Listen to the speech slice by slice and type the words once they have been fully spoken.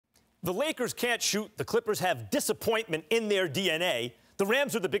The Lakers can't shoot. The Clippers have disappointment in their DNA. The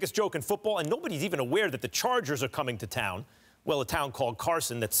Rams are the biggest joke in football, and nobody's even aware that the Chargers are coming to town. Well, a town called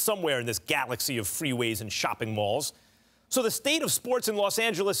Carson that's somewhere in this galaxy of freeways and shopping malls. So the state of sports in Los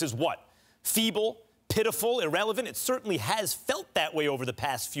Angeles is what? Feeble, pitiful, irrelevant? It certainly has felt that way over the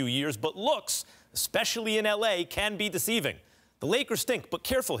past few years, but looks, especially in L.A., can be deceiving. The Lakers stink, but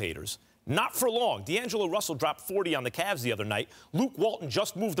careful, haters. Not for long. D'Angelo Russell dropped 40 on the Cavs the other night. Luke Walton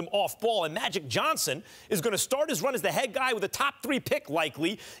just moved him off ball, and Magic Johnson is going to start his run as the head guy with a top 3 pick,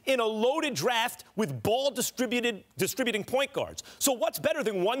 likely, in a loaded draft with distributing point guards. So what's better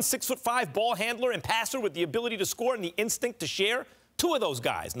than one 6'5" ball handler and passer with the ability to score and the instinct to share? 2 of those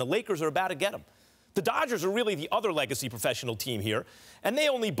guys, and the Lakers are about to get them. The Dodgers are really the other legacy professional team here, and they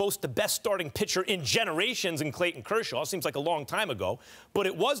only boast the best starting pitcher in generations in Clayton Kershaw. Seems like a long time ago. But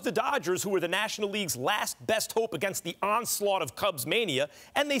it was the Dodgers who were the National League's last best hope against the onslaught of Cubs mania,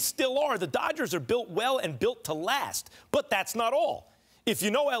 and they still are. The Dodgers are built well and built to last. But that's not all. If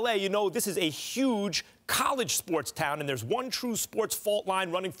you know L.A., you know this is a huge college sports town, and there's one true sports fault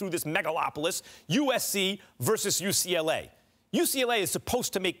line running through this megalopolis, USC versus UCLA. UCLA is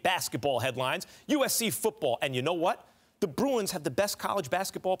supposed to make basketball headlines, USC football. And you know what? The Bruins have the best college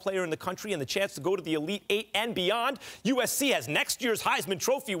basketball player in the country and the chance to go to the Elite Eight and beyond. USC has next year's Heisman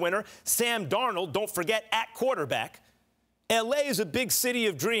Trophy winner, Sam Darnold, don't forget, at quarterback. L.A. is a big city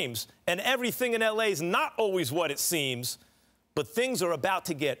of dreams, and everything in L.A. is not always what it seems. But things are about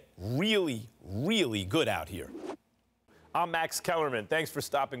to get really, really good out here. I'm Max Kellerman. Thanks for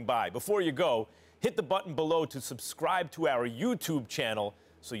stopping by. Before you go, hit the button below to subscribe to our YouTube channel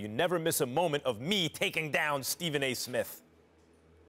so you never miss a moment of me taking down Stephen A. Smith.